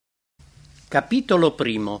Capitolo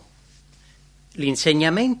primo.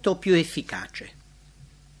 L'insegnamento più efficace.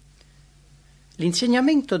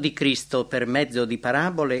 L'insegnamento di Cristo per mezzo di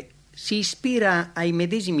parabole si ispira ai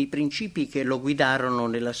medesimi principi che lo guidarono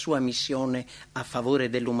nella sua missione a favore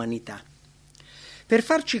dell'umanità. Per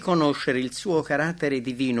farci conoscere il suo carattere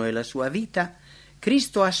divino e la sua vita,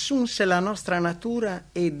 Cristo assunse la nostra natura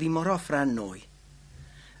e dimorò fra noi.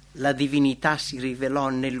 La divinità si rivelò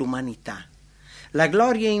nell'umanità. La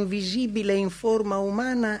gloria invisibile in forma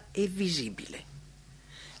umana e visibile.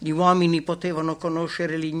 Gli uomini potevano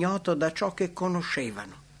conoscere l'ignoto da ciò che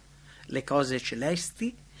conoscevano. Le cose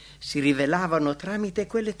celesti si rivelavano tramite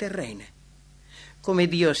quelle terrene. Come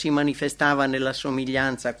Dio si manifestava nella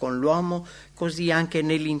somiglianza con l'uomo, così anche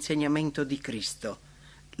nell'insegnamento di Cristo.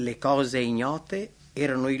 Le cose ignote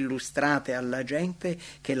erano illustrate alla gente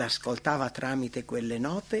che l'ascoltava tramite quelle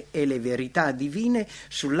note e le verità divine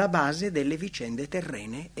sulla base delle vicende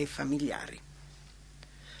terrene e familiari.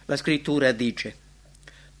 La scrittura dice: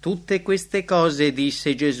 tutte queste cose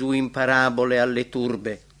disse Gesù in parabole alle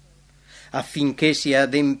turbe, affinché si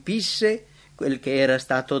adempisse quel che era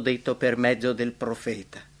stato detto per mezzo del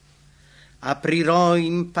profeta. Aprirò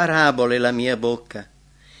in parabole la mia bocca,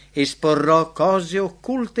 esporrò cose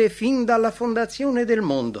occulte fin dalla fondazione del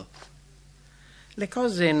mondo. Le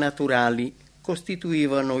cose naturali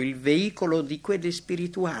costituivano il veicolo di quelle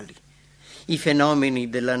spirituali. I fenomeni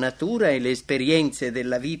della natura e le esperienze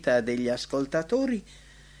della vita degli ascoltatori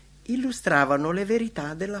illustravano le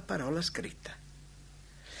verità della parola scritta.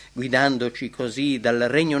 Guidandoci così dal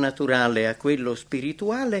regno naturale a quello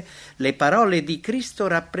spirituale, le parole di Cristo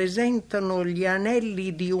rappresentano gli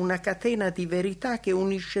anelli di una catena di verità che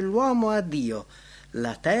unisce l'uomo a Dio,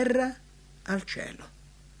 la terra al cielo.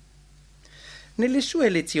 Nelle sue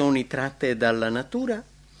lezioni tratte dalla natura,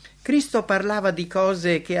 Cristo parlava di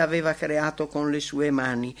cose che aveva creato con le sue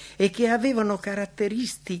mani e che avevano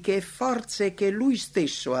caratteristiche e forze che lui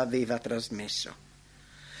stesso aveva trasmesso.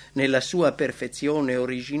 Nella sua perfezione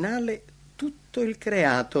originale, tutto il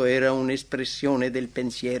creato era un'espressione del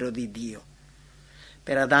pensiero di Dio.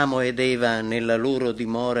 Per Adamo ed Eva, nella loro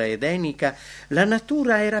dimora edenica, la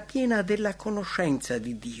natura era piena della conoscenza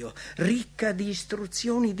di Dio, ricca di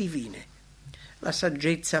istruzioni divine. La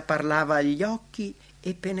saggezza parlava agli occhi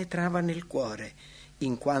e penetrava nel cuore,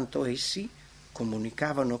 in quanto essi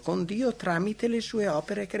comunicavano con Dio tramite le sue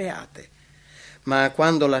opere create. Ma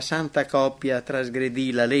quando la santa coppia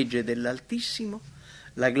trasgredì la legge dell'Altissimo,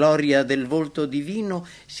 la gloria del volto divino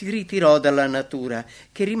si ritirò dalla natura,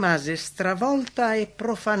 che rimase stravolta e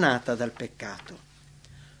profanata dal peccato.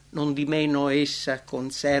 Nondimeno essa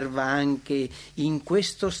conserva anche in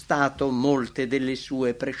questo stato molte delle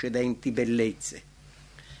sue precedenti bellezze.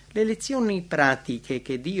 Le lezioni pratiche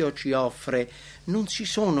che Dio ci offre non si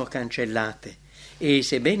sono cancellate, e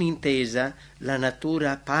se ben intesa, la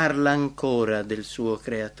natura parla ancora del suo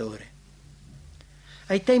creatore.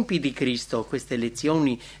 Ai tempi di Cristo queste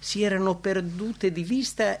lezioni si erano perdute di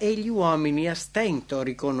vista e gli uomini a stento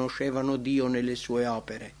riconoscevano Dio nelle sue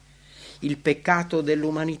opere. Il peccato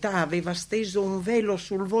dell'umanità aveva steso un velo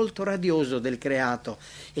sul volto radioso del creato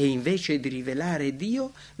e invece di rivelare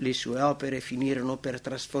Dio, le sue opere finirono per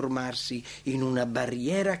trasformarsi in una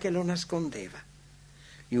barriera che lo nascondeva.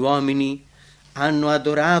 Gli uomini hanno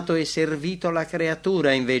adorato e servito la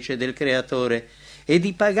creatura invece del creatore, ed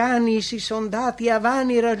i pagani si son dati a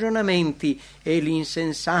vani ragionamenti e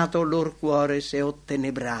l'insensato lor cuore s'è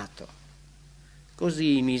ottenebrato.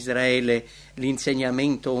 Così in Israele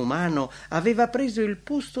l'insegnamento umano aveva preso il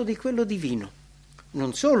posto di quello divino.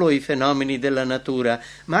 Non solo i fenomeni della natura,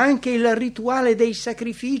 ma anche il rituale dei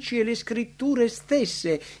sacrifici e le scritture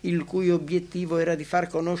stesse, il cui obiettivo era di far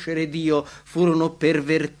conoscere Dio, furono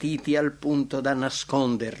pervertiti al punto da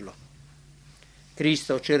nasconderlo.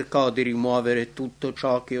 Cristo cercò di rimuovere tutto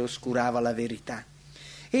ciò che oscurava la verità.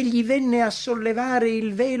 Egli venne a sollevare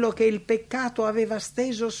il velo che il peccato aveva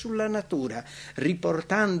steso sulla natura,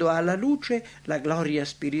 riportando alla luce la gloria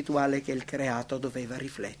spirituale che il creato doveva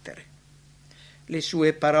riflettere. Le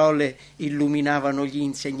sue parole illuminavano gli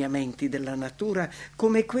insegnamenti della natura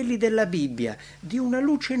come quelli della Bibbia, di una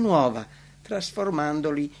luce nuova,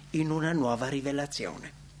 trasformandoli in una nuova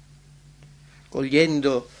rivelazione.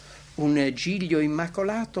 Cogliendo un giglio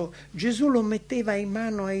immacolato, Gesù lo metteva in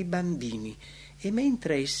mano ai bambini e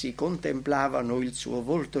mentre essi contemplavano il suo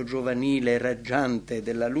volto giovanile raggiante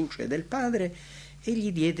della luce del Padre,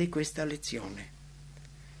 egli diede questa lezione.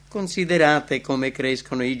 Considerate come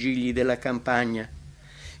crescono i gigli della campagna.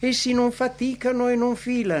 Essi non faticano e non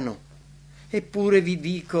filano. Eppure vi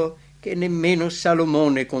dico che nemmeno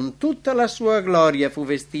Salomone con tutta la sua gloria fu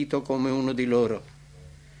vestito come uno di loro.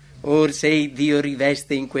 Or se Dio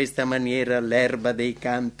riveste in questa maniera l'erba dei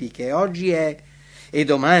campi che oggi è e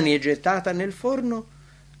domani è gettata nel forno,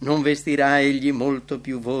 non vestirà egli molto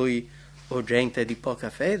più voi, o gente di poca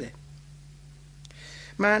fede?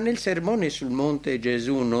 Ma nel sermone sul monte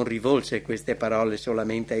Gesù non rivolse queste parole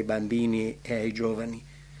solamente ai bambini e ai giovani.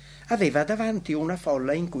 Aveva davanti una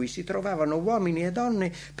folla in cui si trovavano uomini e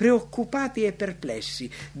donne preoccupati e perplessi,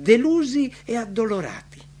 delusi e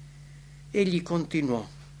addolorati. Egli continuò: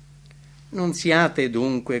 non siate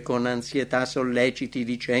dunque con ansietà solleciti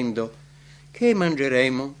dicendo: che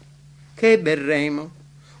mangeremo? Che berremo?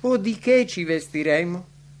 O di che ci vestiremo?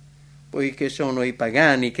 Poiché sono i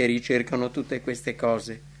pagani che ricercano tutte queste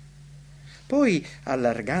cose. Poi,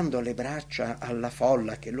 allargando le braccia alla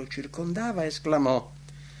folla che lo circondava, esclamò: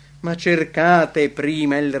 ma cercate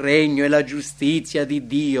prima il regno e la giustizia di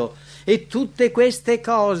Dio, e tutte queste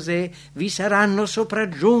cose vi saranno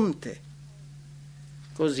sopraggiunte.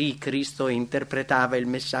 Così Cristo interpretava il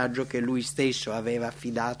messaggio che lui stesso aveva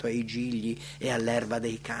affidato ai gigli e all'erba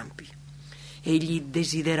dei campi. Egli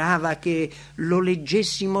desiderava che lo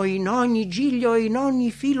leggessimo in ogni giglio e in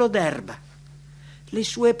ogni filo d'erba. Le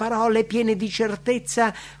sue parole piene di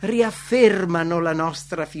certezza riaffermano la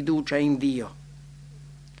nostra fiducia in Dio.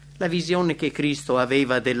 La visione che Cristo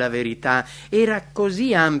aveva della verità era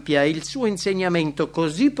così ampia e il suo insegnamento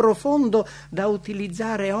così profondo da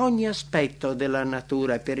utilizzare ogni aspetto della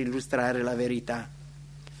natura per illustrare la verità.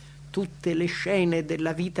 Tutte le scene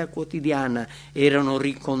della vita quotidiana erano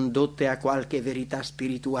ricondotte a qualche verità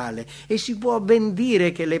spirituale e si può ben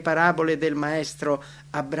dire che le parabole del Maestro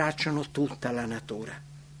abbracciano tutta la natura.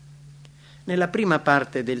 Nella prima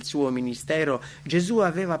parte del suo ministero Gesù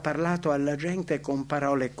aveva parlato alla gente con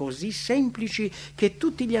parole così semplici che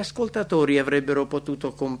tutti gli ascoltatori avrebbero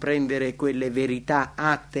potuto comprendere quelle verità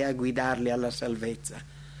atte a guidarli alla salvezza.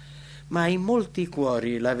 Ma in molti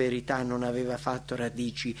cuori la verità non aveva fatto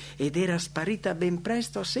radici ed era sparita ben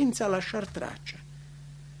presto senza lasciar traccia.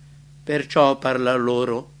 Perciò parla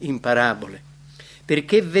loro in parabole,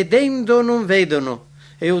 perché vedendo non vedono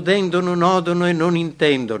e udendo non odono e non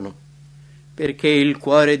intendono, perché il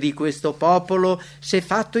cuore di questo popolo s'è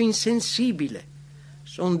fatto insensibile,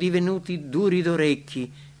 son divenuti duri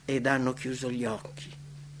d'orecchi ed hanno chiuso gli occhi.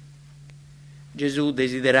 Gesù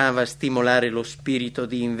desiderava stimolare lo spirito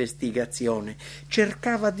di investigazione,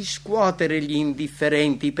 cercava di scuotere gli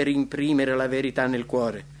indifferenti per imprimere la verità nel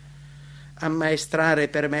cuore. Ammaestrare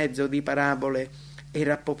per mezzo di parabole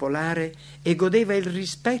era popolare e godeva il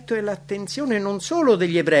rispetto e l'attenzione non solo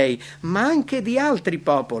degli ebrei, ma anche di altri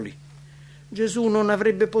popoli. Gesù non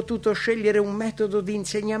avrebbe potuto scegliere un metodo di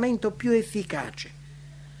insegnamento più efficace.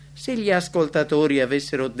 Se gli ascoltatori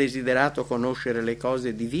avessero desiderato conoscere le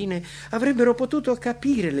cose divine, avrebbero potuto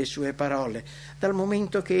capire le sue parole, dal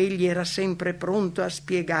momento che egli era sempre pronto a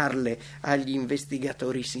spiegarle agli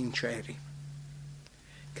investigatori sinceri.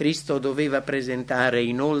 Cristo doveva presentare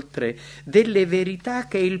inoltre delle verità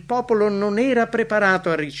che il popolo non era preparato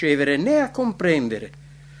a ricevere né a comprendere,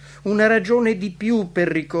 una ragione di più per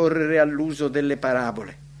ricorrere all'uso delle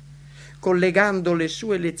parabole. Collegando le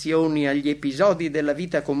sue lezioni agli episodi della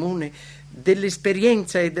vita comune,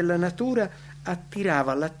 dell'esperienza e della natura,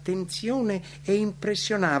 attirava l'attenzione e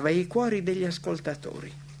impressionava i cuori degli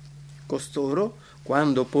ascoltatori. Costoro,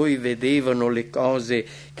 quando poi vedevano le cose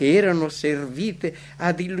che erano servite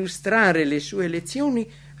ad illustrare le sue lezioni,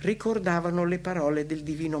 ricordavano le parole del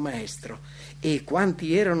Divino Maestro e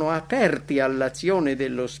quanti erano aperti all'azione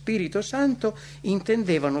dello Spirito Santo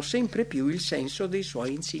intendevano sempre più il senso dei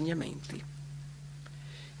suoi insegnamenti.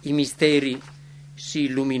 I misteri si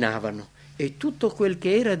illuminavano e tutto quel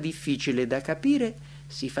che era difficile da capire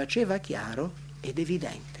si faceva chiaro ed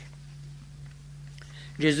evidente.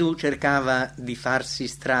 Gesù cercava di farsi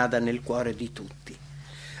strada nel cuore di tutti.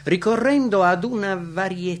 Ricorrendo ad una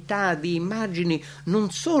varietà di immagini, non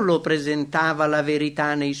solo presentava la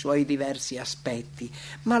verità nei suoi diversi aspetti,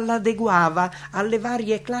 ma l'adeguava alle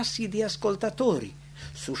varie classi di ascoltatori,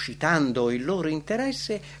 suscitando il loro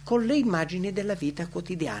interesse con le immagini della vita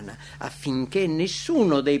quotidiana, affinché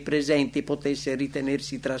nessuno dei presenti potesse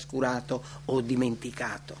ritenersi trascurato o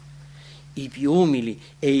dimenticato. I più umili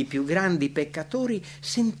e i più grandi peccatori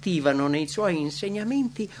sentivano nei suoi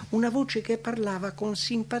insegnamenti una voce che parlava con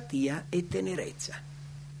simpatia e tenerezza.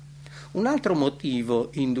 Un altro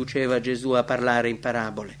motivo induceva Gesù a parlare in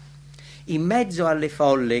parabole. In mezzo alle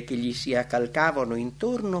folle che gli si accalcavano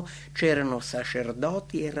intorno c'erano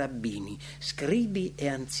sacerdoti e rabbini, scribi e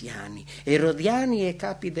anziani, erodiani e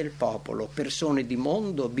capi del popolo, persone di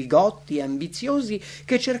mondo, bigotti e ambiziosi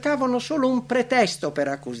che cercavano solo un pretesto per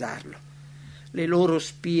accusarlo. Le loro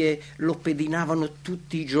spie lo pedinavano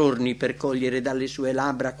tutti i giorni per cogliere dalle sue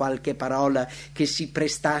labbra qualche parola che si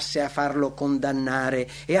prestasse a farlo condannare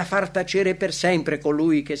e a far tacere per sempre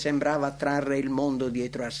colui che sembrava trarre il mondo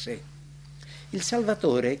dietro a sé. Il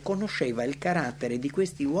Salvatore conosceva il carattere di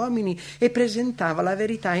questi uomini e presentava la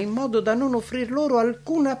verità in modo da non offrir loro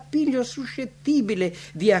alcun appiglio suscettibile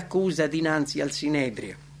di accusa dinanzi al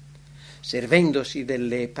Sinedrio. Servendosi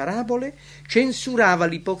delle parabole, censurava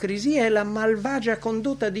l'ipocrisia e la malvagia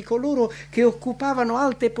condotta di coloro che occupavano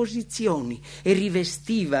alte posizioni e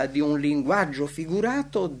rivestiva di un linguaggio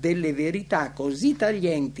figurato delle verità così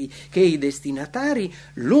taglienti che i destinatari,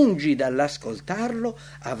 lungi dall'ascoltarlo,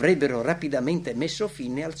 avrebbero rapidamente messo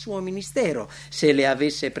fine al suo ministero se le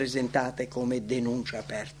avesse presentate come denuncia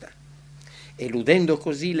aperta. Eludendo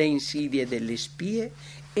così le insidie delle spie,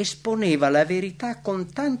 esponeva la verità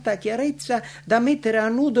con tanta chiarezza da mettere a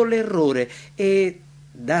nudo l'errore e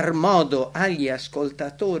dar modo agli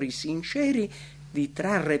ascoltatori sinceri di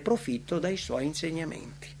trarre profitto dai suoi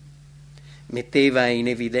insegnamenti. Metteva in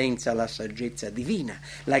evidenza la saggezza divina,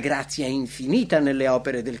 la grazia infinita nelle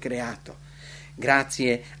opere del creato.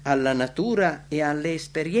 Grazie alla natura e alle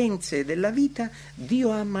esperienze della vita,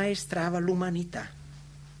 Dio ammaestrava l'umanità.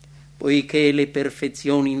 Poiché le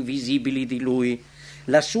perfezioni invisibili di Lui,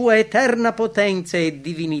 la sua eterna potenza e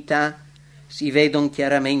divinità si vedono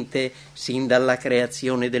chiaramente sin dalla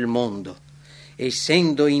creazione del mondo,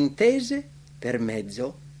 essendo intese per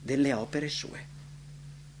mezzo delle opere sue.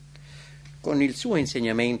 Con il suo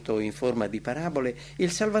insegnamento in forma di parabole, il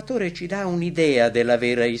Salvatore ci dà un'idea della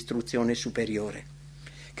vera istruzione superiore.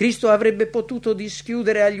 Cristo avrebbe potuto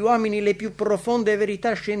dischiudere agli uomini le più profonde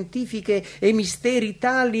verità scientifiche e misteri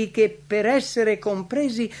tali che, per essere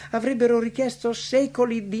compresi, avrebbero richiesto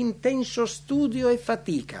secoli di intenso studio e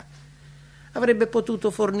fatica. Avrebbe potuto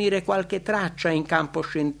fornire qualche traccia in campo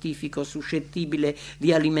scientifico suscettibile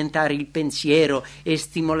di alimentare il pensiero e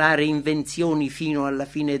stimolare invenzioni fino alla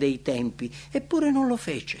fine dei tempi, eppure non lo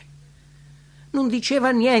fece. Non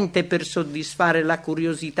diceva niente per soddisfare la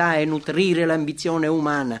curiosità e nutrire l'ambizione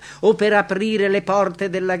umana o per aprire le porte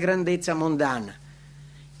della grandezza mondana.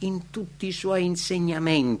 In tutti i suoi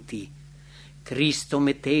insegnamenti Cristo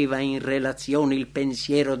metteva in relazione il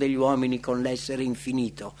pensiero degli uomini con l'essere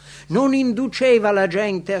infinito. Non induceva la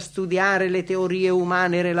gente a studiare le teorie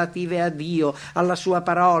umane relative a Dio, alla sua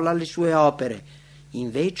parola, alle sue opere.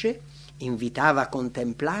 Invece invitava a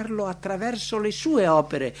contemplarlo attraverso le sue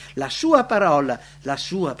opere, la sua parola, la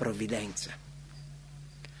sua provvidenza.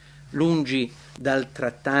 Lungi dal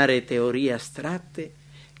trattare teorie astratte,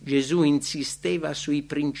 Gesù insisteva sui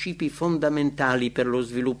principi fondamentali per lo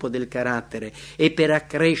sviluppo del carattere e per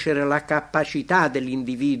accrescere la capacità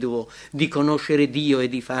dell'individuo di conoscere Dio e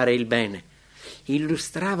di fare il bene.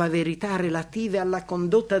 Illustrava verità relative alla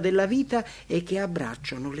condotta della vita e che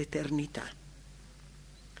abbracciano l'eternità.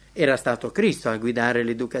 Era stato Cristo a guidare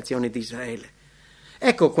l'educazione di Israele.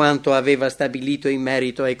 Ecco quanto aveva stabilito in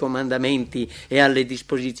merito ai comandamenti e alle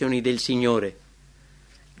disposizioni del Signore.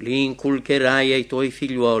 Li inculcherai ai tuoi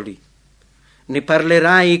figliuoli, ne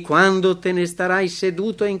parlerai quando te ne starai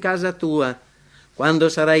seduto in casa tua, quando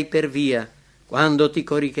sarai per via, quando ti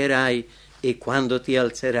coricherai e quando ti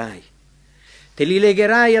alzerai. Te li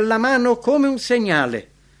legherai alla mano come un segnale,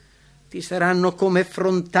 ti saranno come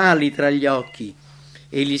frontali tra gli occhi,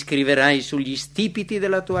 e li scriverai sugli stipiti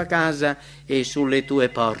della tua casa e sulle tue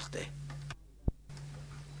porte.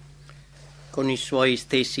 Con i suoi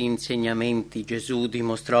stessi insegnamenti Gesù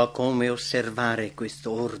dimostrò come osservare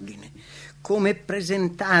questo ordine, come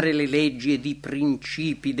presentare le leggi ed i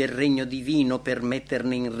principi del regno divino per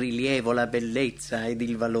metterne in rilievo la bellezza ed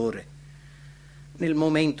il valore. Nel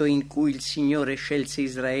momento in cui il Signore scelse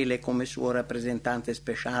Israele come suo rappresentante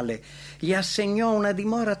speciale, gli assegnò una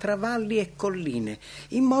dimora tra valli e colline,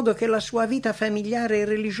 in modo che la sua vita familiare e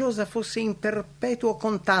religiosa fosse in perpetuo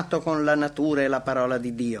contatto con la natura e la parola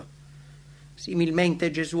di Dio.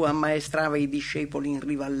 Similmente Gesù ammaestrava i discepoli in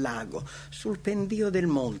riva al lago, sul pendio del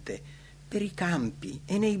monte, per i campi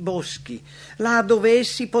e nei boschi, là dove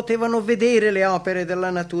essi potevano vedere le opere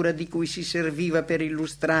della natura di cui si serviva per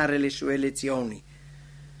illustrare le sue lezioni.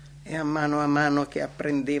 E a mano che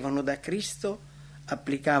apprendevano da Cristo,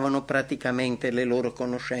 applicavano praticamente le loro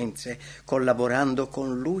conoscenze, collaborando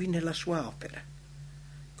con Lui nella sua opera.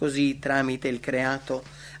 Così, tramite il creato,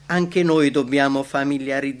 anche noi dobbiamo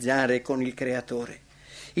familiarizzare con il Creatore.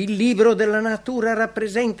 Il libro della natura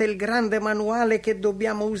rappresenta il grande manuale che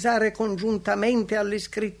dobbiamo usare congiuntamente alle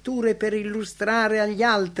scritture per illustrare agli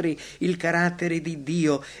altri il carattere di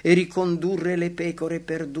Dio e ricondurre le pecore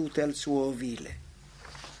perdute al suo ovile.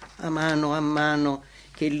 A mano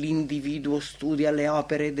che l'individuo studia le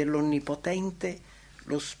opere dell'Onnipotente,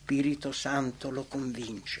 lo Spirito Santo lo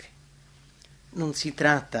convince. Non si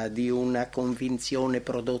tratta di una convinzione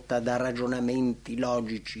prodotta da ragionamenti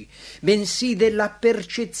logici, bensì della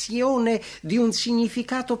percezione di un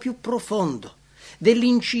significato più profondo,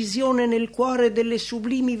 dell'incisione nel cuore delle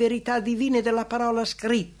sublimi verità divine della parola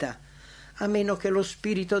scritta, a meno che lo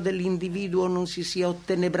spirito dell'individuo non si sia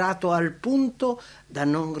ottenebrato al punto da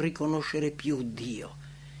non riconoscere più Dio,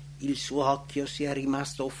 il suo occhio sia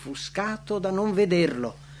rimasto offuscato da non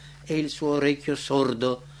vederlo e il suo orecchio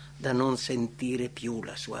sordo da non sentire più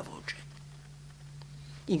la sua voce.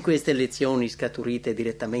 In queste lezioni scaturite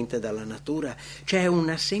direttamente dalla natura c'è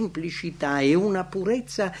una semplicità e una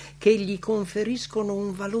purezza che gli conferiscono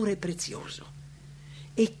un valore prezioso.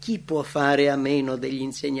 E chi può fare a meno degli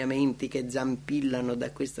insegnamenti che zampillano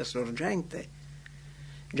da questa sorgente?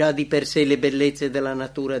 Già di per sé le bellezze della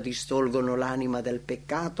natura distolgono l'anima dal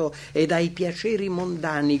peccato e dai piaceri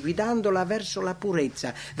mondani, guidandola verso la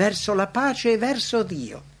purezza, verso la pace e verso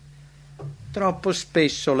Dio. Troppo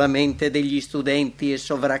spesso la mente degli studenti è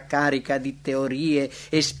sovraccarica di teorie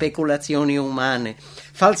e speculazioni umane,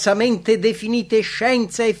 falsamente definite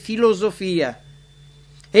scienza e filosofia.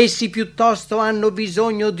 Essi piuttosto hanno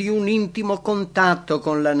bisogno di un intimo contatto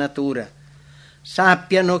con la natura.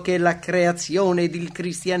 Sappiano che la creazione ed il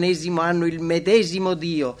cristianesimo hanno il medesimo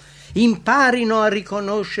Dio. Imparino a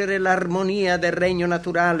riconoscere l'armonia del regno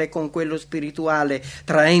naturale con quello spirituale,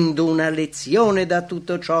 traendo una lezione da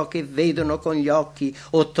tutto ciò che vedono con gli occhi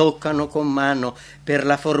o toccano con mano per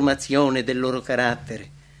la formazione del loro carattere.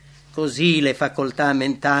 Così le facoltà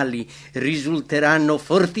mentali risulteranno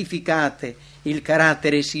fortificate, il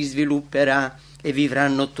carattere si svilupperà e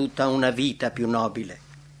vivranno tutta una vita più nobile.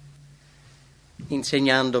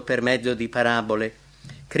 Insegnando per mezzo di parabole,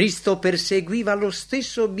 Cristo perseguiva lo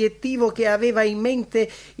stesso obiettivo che aveva in mente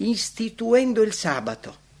istituendo il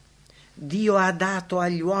sabato. Dio ha dato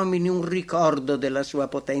agli uomini un ricordo della sua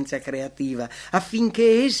potenza creativa,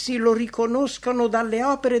 affinché essi lo riconoscano dalle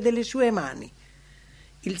opere delle sue mani.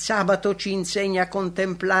 Il sabato ci insegna a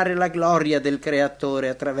contemplare la gloria del Creatore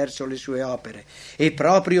attraverso le sue opere, e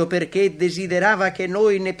proprio perché desiderava che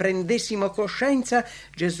noi ne prendessimo coscienza,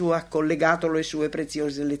 Gesù ha collegato le sue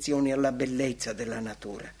preziose lezioni alla bellezza della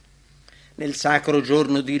natura. Nel sacro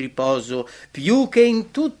giorno di riposo, più che in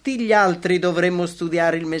tutti gli altri, dovremmo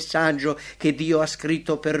studiare il messaggio che Dio ha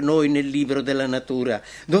scritto per noi nel libro della natura.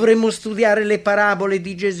 Dovremmo studiare le parabole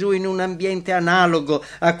di Gesù in un ambiente analogo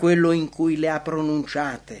a quello in cui le ha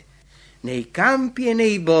pronunciate, nei campi e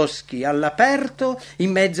nei boschi, all'aperto,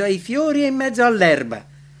 in mezzo ai fiori e in mezzo all'erba.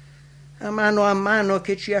 A mano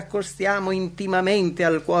che ci accostiamo intimamente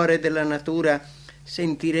al cuore della natura,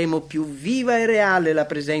 sentiremo più viva e reale la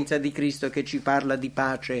presenza di Cristo che ci parla di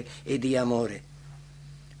pace e di amore.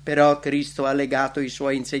 Però Cristo ha legato i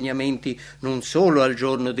suoi insegnamenti non solo al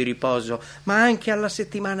giorno di riposo, ma anche alla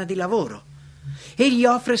settimana di lavoro. Egli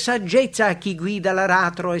offre saggezza a chi guida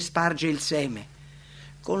l'aratro e sparge il seme.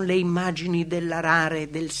 Con le immagini dell'arare,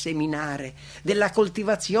 del seminare, della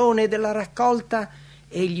coltivazione e della raccolta,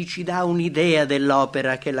 egli ci dà un'idea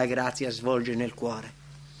dell'opera che la grazia svolge nel cuore.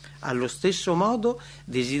 Allo stesso modo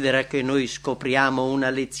desidera che noi scopriamo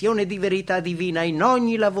una lezione di verità divina in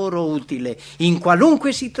ogni lavoro utile, in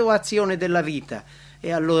qualunque situazione della vita,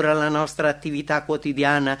 e allora la nostra attività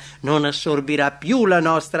quotidiana non assorbirà più la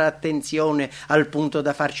nostra attenzione al punto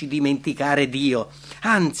da farci dimenticare Dio,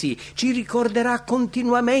 anzi ci ricorderà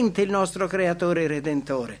continuamente il nostro Creatore e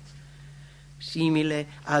Redentore. Simile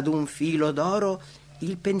ad un filo d'oro,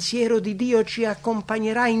 il pensiero di Dio ci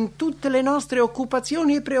accompagnerà in tutte le nostre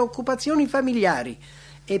occupazioni e preoccupazioni familiari,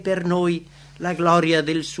 e per noi la gloria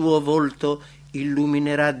del suo volto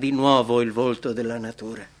illuminerà di nuovo il volto della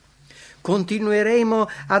natura. Continueremo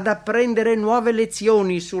ad apprendere nuove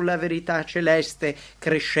lezioni sulla verità celeste,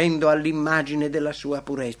 crescendo all'immagine della sua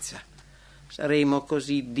purezza. Saremo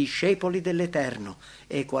così discepoli dell'Eterno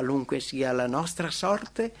e qualunque sia la nostra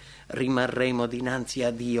sorte, rimarremo dinanzi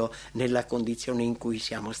a Dio nella condizione in cui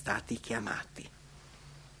siamo stati chiamati.